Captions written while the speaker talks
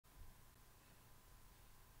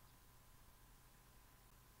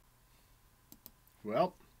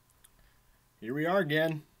Well, here we are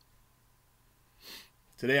again.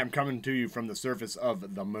 Today I'm coming to you from the surface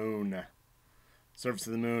of the moon. Surface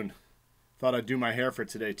of the moon. Thought I'd do my hair for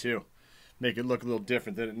today too. Make it look a little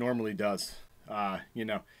different than it normally does. And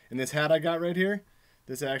this hat I got right here,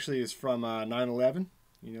 this actually is from 9/11.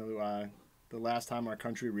 The last time our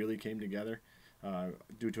country really came together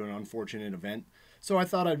due to an unfortunate event. So I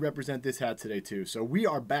thought I'd represent this hat today too. So we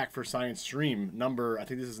are back for Science Stream I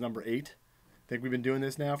think this is number 8. I think we've been doing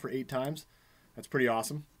this now for 8 times. That's pretty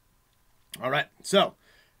awesome. All right, so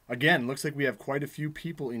again, looks like we have quite a few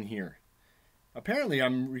people in here. Apparently,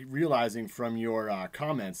 I'm realizing from your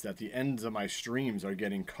comments that the ends of my streams are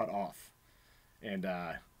getting cut off. And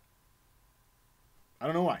I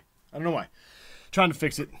don't know why. Trying to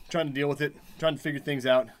fix it, trying to deal with it, trying to figure things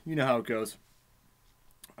out. You know how it goes.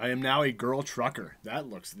 I am now a girl trucker.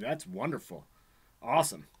 That's wonderful.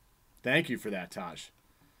 Awesome. Thank you for that, Taj.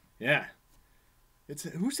 Yeah.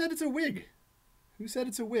 Who said it's a wig? Who said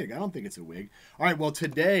it's a wig? I don't think it's a wig. All right, well,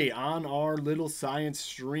 today on our little science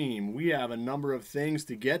stream, we have a number of things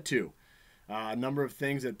to get to. A number of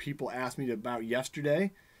things that people asked me about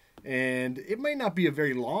yesterday. And it might not be a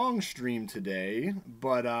very long stream today,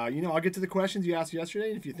 but, I'll get to the questions you asked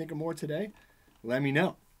yesterday. And if you think of more today, let me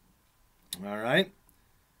know. All right.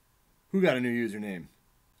 Who got a new username?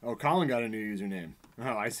 Oh, Colin got a new username.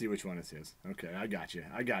 Oh, I see which one it is. Okay, I got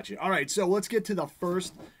you. All right, so let's get to the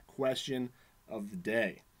first question of the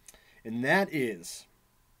day. And that is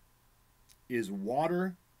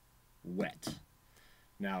water wet?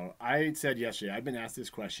 Now, I said yesterday, I've been asked this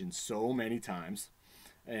question so many times.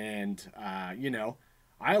 And, I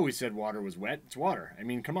always said water was wet. It's water. I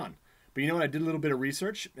mean, come on. But you know what? I did a little bit of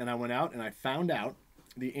research, and I went out and I found out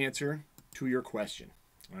the answer to your question.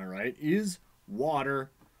 All right. Is water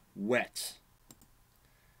wet?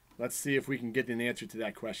 Let's see if we can get an answer to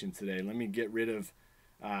that question today. Let me get rid of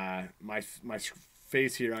my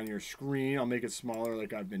face here on your screen. I'll make it smaller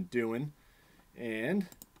like I've been doing. And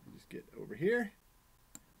just get over here.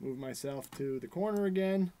 Move myself to the corner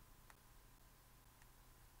again.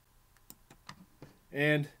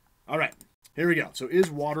 And, all right, here we go. So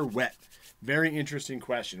is water wet? Very interesting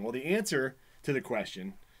question. Well, the answer to the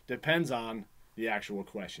question depends on the actual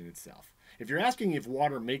question itself. If you're asking if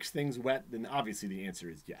water makes things wet, then obviously the answer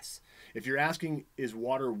is yes. If you're asking, is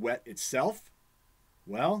water wet itself?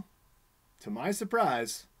 Well, to my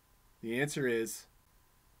surprise, the answer is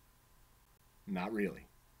not really.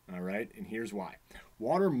 All right, and here's why.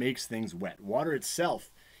 Water makes things wet. Water itself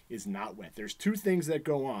is not wet. There's two things that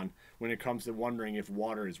go on when it comes to wondering if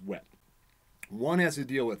water is wet. One has to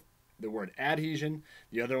deal with the word adhesion.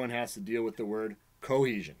 The other one has to deal with the word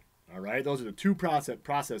cohesion. All right, those are the two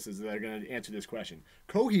processes that are going to answer this question.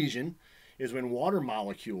 Cohesion is when water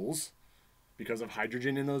molecules, because of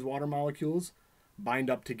hydrogen in those water molecules, bind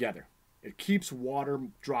up together. It keeps water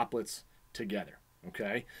droplets together.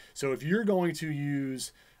 Okay, so if you're going to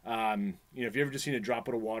use, if you've ever just seen a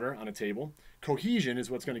droplet of water on a table, cohesion is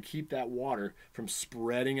what's going to keep that water from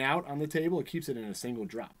spreading out on the table. It keeps it in a single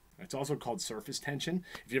drop. It's also called surface tension.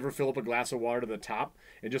 If you ever fill up a glass of water to the top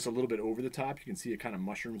and just a little bit over the top, you can see it kind of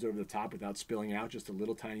mushrooms over the top without spilling out just a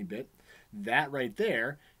little tiny bit. That right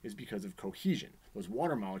there is because of cohesion. Those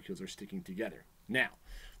water molecules are sticking together. Now,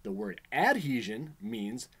 the word adhesion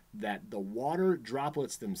means that the water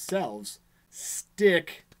droplets themselves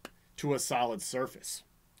stick to a solid surface.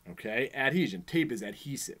 Okay? Adhesion. Tape is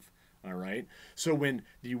adhesive. All right? So when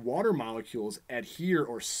the water molecules adhere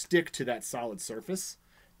or stick to that solid surface,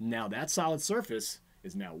 now that solid surface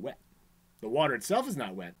is now wet. The water itself is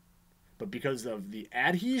not wet, but because of the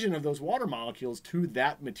adhesion of those water molecules to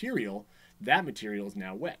that material is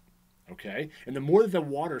now wet. Okay? And the more that the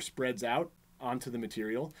water spreads out onto the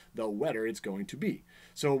material, the wetter it's going to be.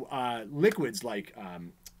 So liquids like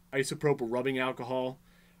isopropyl rubbing alcohol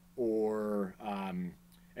or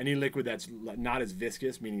any liquid that's not as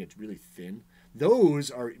viscous, meaning it's really thin, those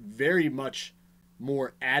are very much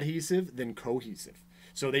more adhesive than cohesive.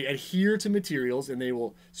 So they adhere to materials and they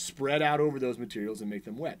will spread out over those materials and make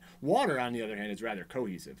them wet. Water, on the other hand, is rather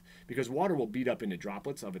cohesive because water will beat up into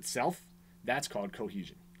droplets of itself. That's called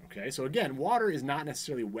cohesion. Okay, so again, water is not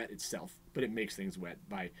necessarily wet itself, but it makes things wet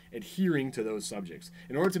by adhering to those subjects.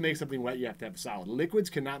 In order to make something wet, you have to have solid. Liquids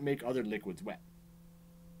cannot make other liquids wet.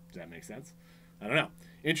 Does that make sense? I don't know.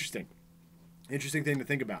 Interesting. Interesting thing to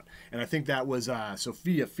think about. And I think that was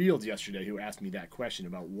Sophia Fields yesterday who asked me that question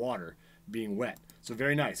about water being wet. So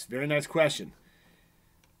very nice question.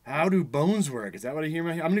 How do bones work? Is that what I hear?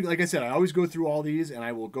 Like I said, I always go through all these and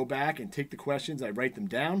I will go back and take the questions. I write them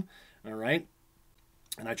down. All right.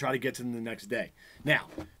 And I try to get to them the next day. Now,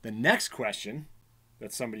 the next question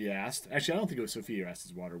that somebody asked. Actually, I don't think it was Sophia who asked,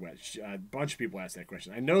 is water wet? A bunch of people asked that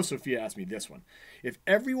question. I know Sophia asked me this one. If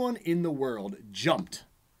everyone in the world jumped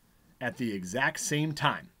at the exact same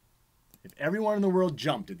time, if everyone in the world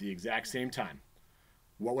jumped at the exact same time,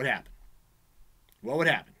 what would happen? What would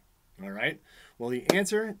happen? All right? Well, the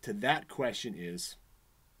answer to that question is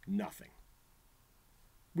nothing.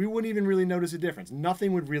 We wouldn't even really notice a difference.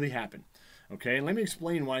 Nothing would really happen. Okay? And let me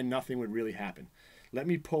explain why nothing would really happen. Let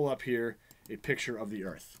me pull up here a picture of the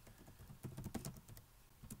Earth.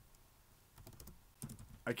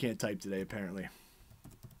 I can't type today, apparently.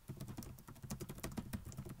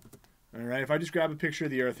 All right, if I just grab a picture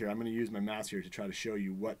of the Earth here, I'm going to use my mouse here to try to show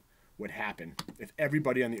you what would happen if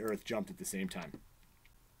everybody on the Earth jumped at the same time.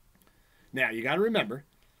 Now, you got to remember,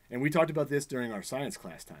 and we talked about this during our science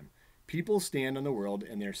class time, people stand on the world,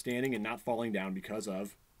 and they're standing and not falling down because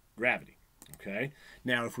of gravity. Okay?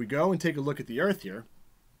 Now, if we go and take a look at the Earth here,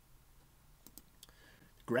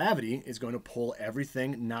 gravity is going to pull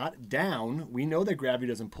everything not down. We know that gravity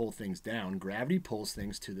doesn't pull things down. Gravity pulls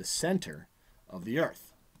things to the center of the Earth.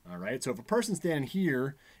 All right, so if a person's standing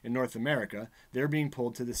here in North America, they're being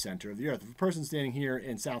pulled to the center of the Earth. If a person's standing here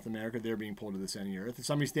in South America, they're being pulled to the center of the Earth. If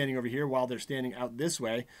somebody's standing over here while they're standing out this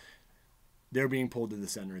way, they're being pulled to the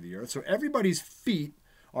center of the Earth. So everybody's feet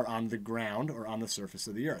are on the ground or on the surface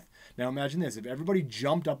of the Earth. Now imagine this, if everybody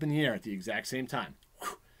jumped up in the air at the exact same time,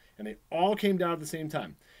 and they all came down at the same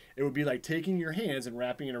time, it would be like taking your hands and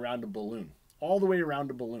wrapping it around a balloon, all the way around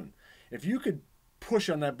a balloon. If you could push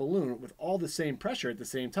on that balloon with all the same pressure at the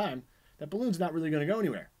same time, that balloon's not really going to go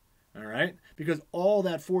anywhere, all right? Because all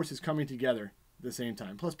that force is coming together at the same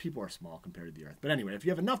time. Plus, people are small compared to the Earth. But anyway, if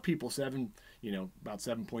you have enough people, about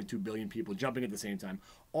 7.2 billion people jumping at the same time,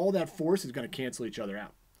 all that force is going to cancel each other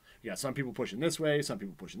out. You got some people pushing this way, some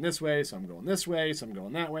people pushing this way, some going this way, some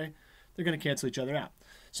going that way. They're going to cancel each other out.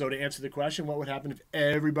 So to answer the question, what would happen if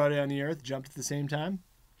everybody on the Earth jumped at the same time?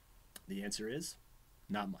 The answer is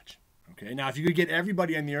not much. Okay, now if you could get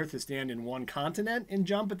everybody on the Earth to stand in one continent and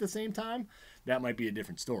jump at the same time, that might be a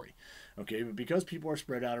different story. Okay, but because people are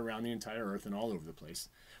spread out around the entire Earth and all over the place,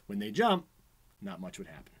 when they jump, not much would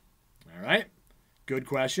happen. All right, good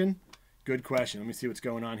question. Good question. Let me see what's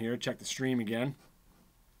going on here. Check the stream again.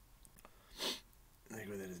 I think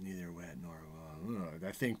that is neither wet nor...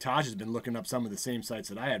 I think Taj has been looking up some of the same sites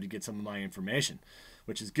that I have to get some of my information,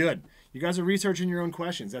 which is good. You guys are researching your own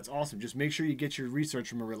questions. That's awesome. Just make sure you get your research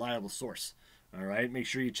from a reliable source. All right? Make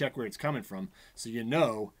sure you check where it's coming from so you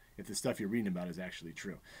know if the stuff you're reading about is actually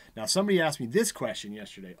true. Now, somebody asked me this question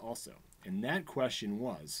yesterday also, and that question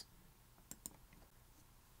was,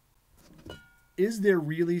 is there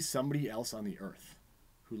really somebody else on the Earth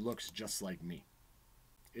who looks just like me?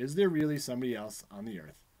 Is there really somebody else on the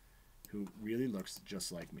Earth who really looks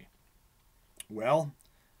just like me? Well,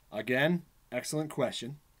 again, excellent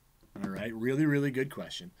question. All right, really, really good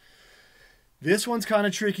question. This one's kind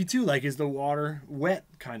of tricky too, like is the water wet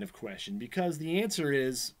kind of question, because the answer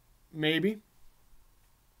is maybe.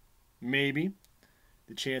 Maybe.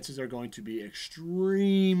 The chances are going to be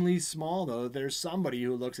extremely small, though. There's somebody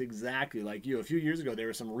who looks exactly like you. A few years ago, there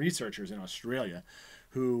were some researchers in Australia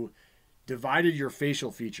who divided your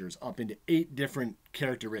facial features up into 8 different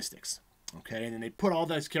characteristics. Okay, and then they put all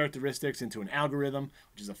those characteristics into an algorithm,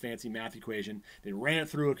 which is a fancy math equation. They ran it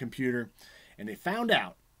through a computer, and they found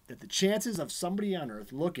out that the chances of somebody on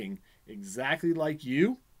Earth looking exactly like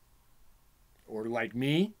you or like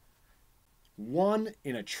me, 1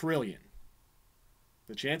 in a trillion.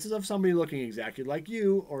 The chances of somebody looking exactly like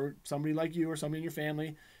you or somebody in your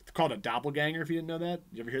family, it's called a doppelganger if you didn't know that.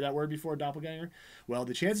 Did you ever hear that word before, doppelganger? Well,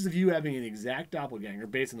 the chances of you having an exact doppelganger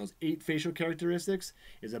based on those 8 facial characteristics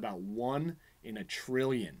is about 1 in a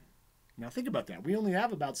trillion. Now think about that. We only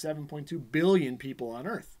have about 7.2 billion people on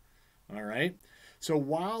Earth. All right? So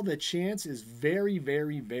while the chance is very,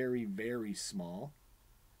 very, very, very small,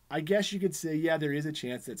 I guess you could say, yeah, there is a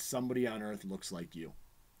chance that somebody on Earth looks like you.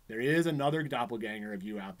 There is another doppelganger of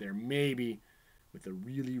you out there, maybe with a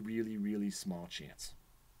really, really, really small chance.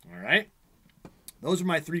 All right? Those are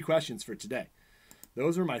my 3 questions for today.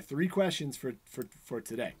 Those are my 3 questions for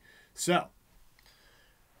today. So,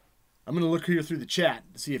 I'm going to look here through the chat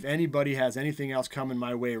to see if anybody has anything else coming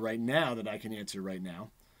my way right now that I can answer right now.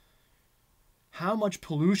 How much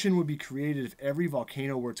pollution would be created if every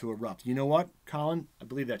volcano were to erupt? You know what, Colin? I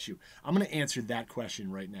believe that's you. I'm going to answer that question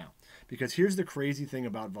right now. Because here's the crazy thing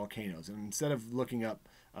about volcanoes. And instead of looking up,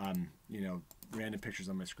 random pictures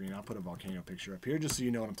on my screen, I'll put a volcano picture up here just so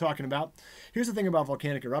you know what I'm talking about. Here's the thing about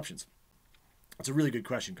volcanic eruptions. That's a really good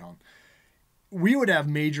question, Colin. We would have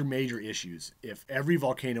major, major issues if every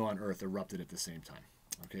volcano on Earth erupted at the same time.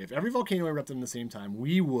 Okay, if every volcano erupted at the same time,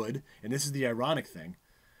 we would, and this is the ironic thing,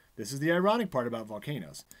 this is the ironic part about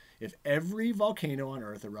volcanoes. If every volcano on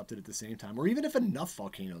Earth erupted at the same time, or even if enough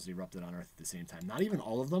volcanoes erupted on Earth at the same time, not even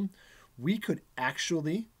all of them, we could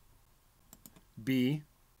actually be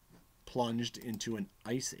plunged into an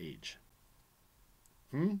ice age.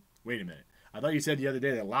 Wait a minute. I thought you said the other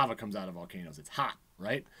day that lava comes out of volcanoes. It's hot,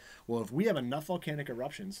 right? Well, if we have enough volcanic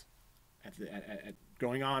eruptions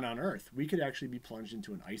going on Earth, we could actually be plunged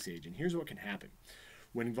into an ice age. And here's what can happen.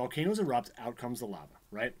 When volcanoes erupt, out comes the lava,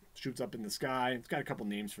 right? Shoots up in the sky. It's got a couple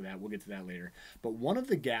names for that. We'll get to that later. But one of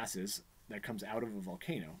the gases that comes out of a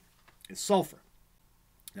volcano is sulfur.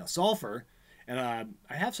 Now, sulfur, and I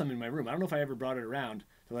have some in my room. I don't know if I ever brought it around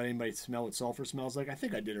to let anybody smell what sulfur smells like. I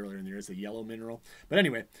think I did earlier in the year. It's a yellow mineral. But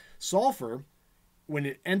anyway, sulfur, when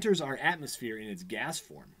it enters our atmosphere in its gas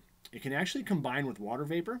form, it can actually combine with water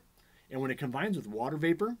vapor. And when it combines with water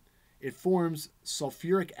vapor, it forms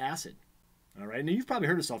sulfuric acid. All right, now you've probably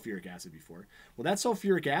heard of sulfuric acid before. Well, that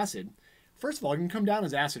sulfuric acid, first of all, it can come down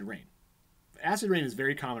as acid rain. Acid rain is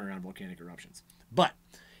very common around volcanic eruptions. But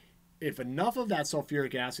if enough of that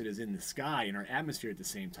sulfuric acid is in the sky, in our atmosphere at the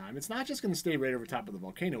same time, it's not just going to stay right over top of the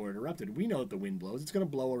volcano where it erupted. We know that the wind blows. It's going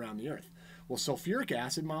to blow around the Earth. Well, sulfuric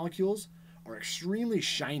acid molecules are extremely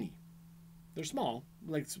shiny. They're small,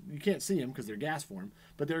 like you can't see them because they're gas form,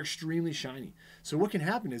 but they're extremely shiny. So what can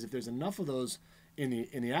happen is if there's enough of those in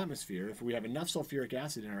the atmosphere, if we have enough sulfuric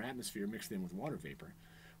acid in our atmosphere mixed in with water vapor,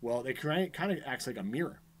 well, they kind of acts like a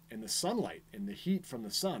mirror, and the sunlight and the heat from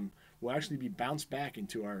the sun will actually be bounced back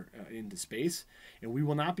into into space, and we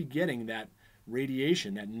will not be getting that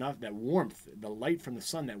radiation, that warmth, the light from the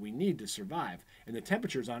sun that we need to survive, and the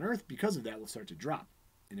temperatures on Earth because of that will start to drop.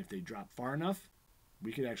 And if they drop far enough,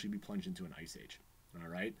 we could actually be plunged into an ice age. All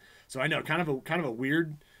right. So I know kind of a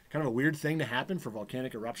weird thing to happen for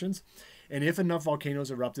volcanic eruptions. And if enough volcanoes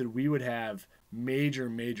erupted, we would have major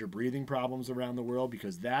breathing problems around the world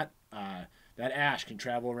because that ash can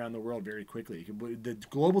travel around the world very quickly. The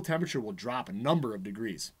global temperature will drop a number of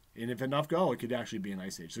degrees. And if enough go, it could actually be an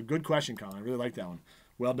ice age. So good question, Colin. I really like that one.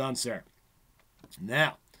 Well done, sir.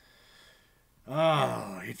 Now,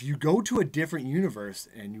 if you go to a different universe,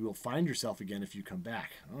 and you will find yourself again if you come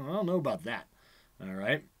back. I don't know about that. All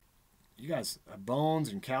right. You guys, bones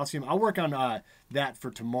and calcium. I'll work on that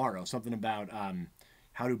for tomorrow. Something about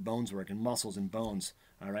how do bones work and muscles and bones.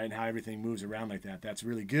 All right. And how everything moves around like that. That's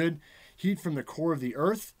really good. Heat from the core of the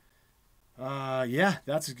Earth. Yeah,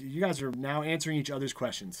 you guys are now answering each other's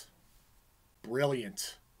questions.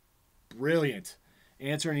 Brilliant.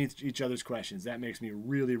 Answering each other's questions. That makes me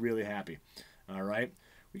really happy. All right.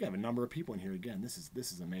 We got a number of people in here again. This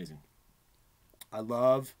is amazing. I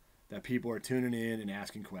love that people are tuning in and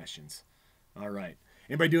asking questions. All right.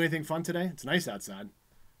 Anybody do anything fun today? It's nice outside.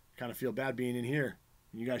 Kind of feel bad being in here.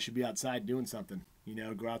 You guys should be outside doing something. You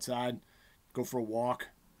know, go outside, go for a walk,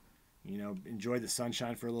 you know, enjoy the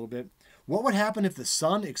sunshine for a little bit. What would happen if the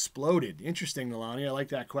sun exploded? Interesting, Nalani. I like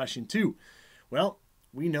that question too. Well,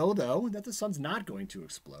 we know, though, that the sun's not going to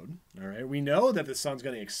explode. All right. We know that the sun's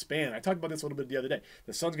going to expand. I talked about this a little bit the other day.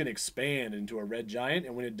 The sun's going to expand into a red giant.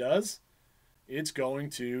 And when it does, it's going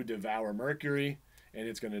to devour Mercury and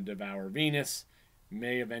it's going to devour Venus,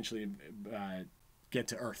 may eventually get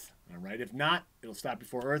to Earth. All right. If not, it'll stop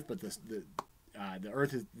before Earth. But the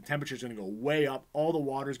temperature is going to go way up. All the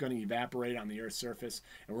water is going to evaporate on the Earth's surface.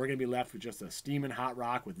 And we're going to be left with just a steaming hot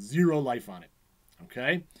rock with zero life on it.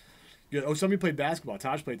 Okay. Good. Oh, somebody played basketball.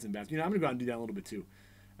 Taj played some basketball. You know, I'm going to go out and do that a little bit too.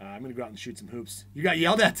 I'm going to go out and shoot some hoops. You got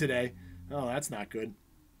yelled at today. Oh, that's not good.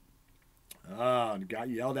 Oh, got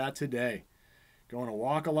yelled at today. Going to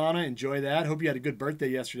walk, Alana. Enjoy that. Hope you had a good birthday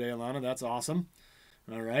yesterday, Alana. That's awesome.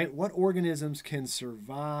 All right. What organisms can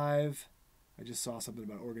survive? I just saw something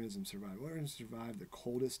about organisms survive. What organisms survive the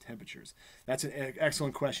coldest temperatures? That's an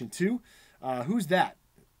excellent question too. Who's that?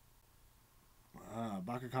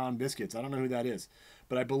 Bakakan biscuits. I don't know who that is.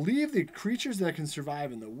 But I believe the creatures that can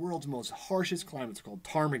survive in the world's most harshest climates are called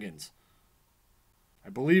ptarmigans. I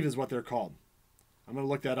believe is what they're called. I'm going to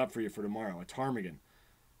look that up for you for tomorrow. A ptarmigan.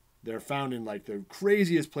 They're found in like the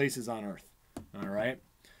craziest places on Earth. All right.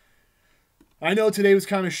 I know today was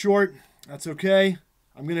kind of short. That's okay.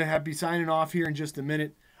 I'm going to be signing off here in just a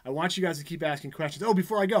minute. I want you guys to keep asking questions. Oh,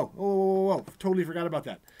 before I go. Oh, totally forgot about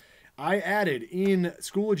that. I added in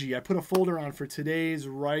Schoology, I put a folder on for today's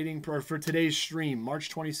for today's stream, March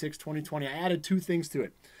 26, 2020. I added 2 things to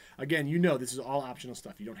it. Again, you know this is all optional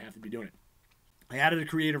stuff. You don't have to be doing it. I added a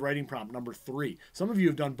creative writing prompt, number 3. Some of you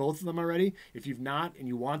have done both of them already. If you've not and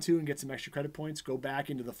you want to and get some extra credit points, go back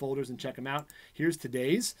into the folders and check them out. Here's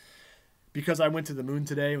today's. because I went to the moon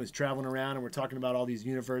today and was traveling around and we're talking about all these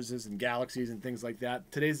universes and galaxies and things like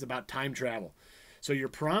that, today's about time travel. So your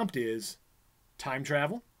prompt is time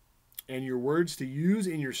travel, and your words to use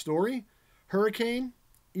in your story: hurricane,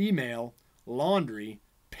 email, laundry,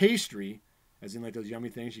 pastry, as in like those yummy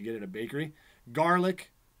things you get at a bakery,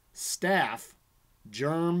 garlic, staff,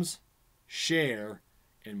 germs, share,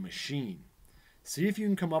 and machine. See if you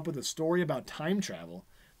can come up with a story about time travel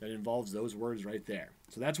that involves those words right there.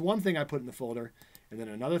 So that's one thing I put in the folder. And then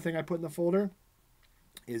another thing I put in the folder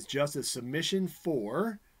is just a submission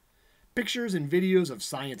for pictures and videos of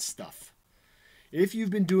science stuff. If you've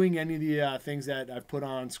been doing any of the things that I've put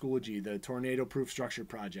on Schoology, the tornado-proof structure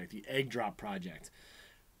project, the egg drop project,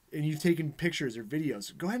 and you've taken pictures or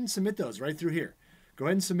videos, go ahead and submit those right through here. Go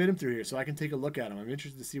ahead and submit them through here so I can take a look at them. I'm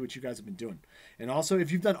interested to see what you guys have been doing. And also,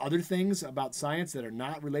 if you've done other things about science that are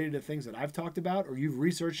not related to things that I've talked about, or you've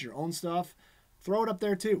researched your own stuff, throw it up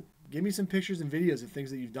there too. Give me some pictures and videos of things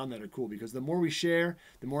that you've done that are cool, because the more we share,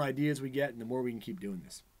 the more ideas we get, and the more we can keep doing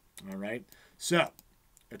this. All right? So,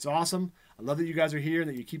 it's awesome. I love that you guys are here and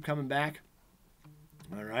that you keep coming back.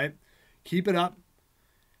 All right? Keep it up.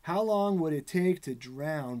 How long would it take to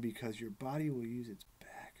drown because your body will use its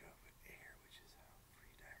backup air, which is how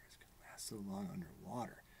free divers can last so long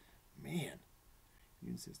underwater? Man,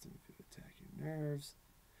 immune system could attack your nerves.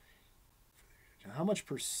 How much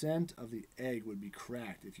 % of the egg would be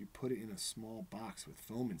cracked if you put it in a small box with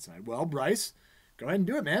foam inside? Well, Bryce, go ahead and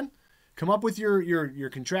do it, man. Come up with your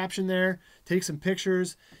contraption there. Take some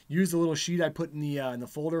pictures. Use the little sheet I put in the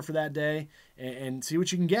folder for that day, and see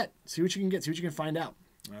what you can get. See what you can get. See what you can find out.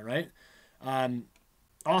 All right.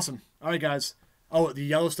 Awesome. All right, guys. Oh, the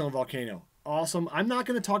Yellowstone volcano. Awesome. I'm not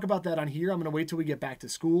going to talk about that on here. I'm going to wait till we get back to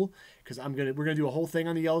school, because we're going to do a whole thing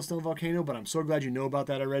on the Yellowstone volcano, but I'm so glad you know about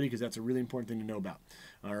that already, because that's a really important thing to know about.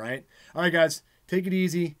 All right. All right, guys. Take it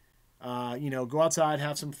easy. Go outside,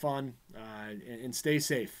 have some fun, and stay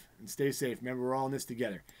safe. Remember, we're all in this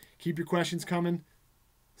together. Keep your questions coming.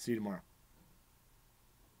 See you tomorrow.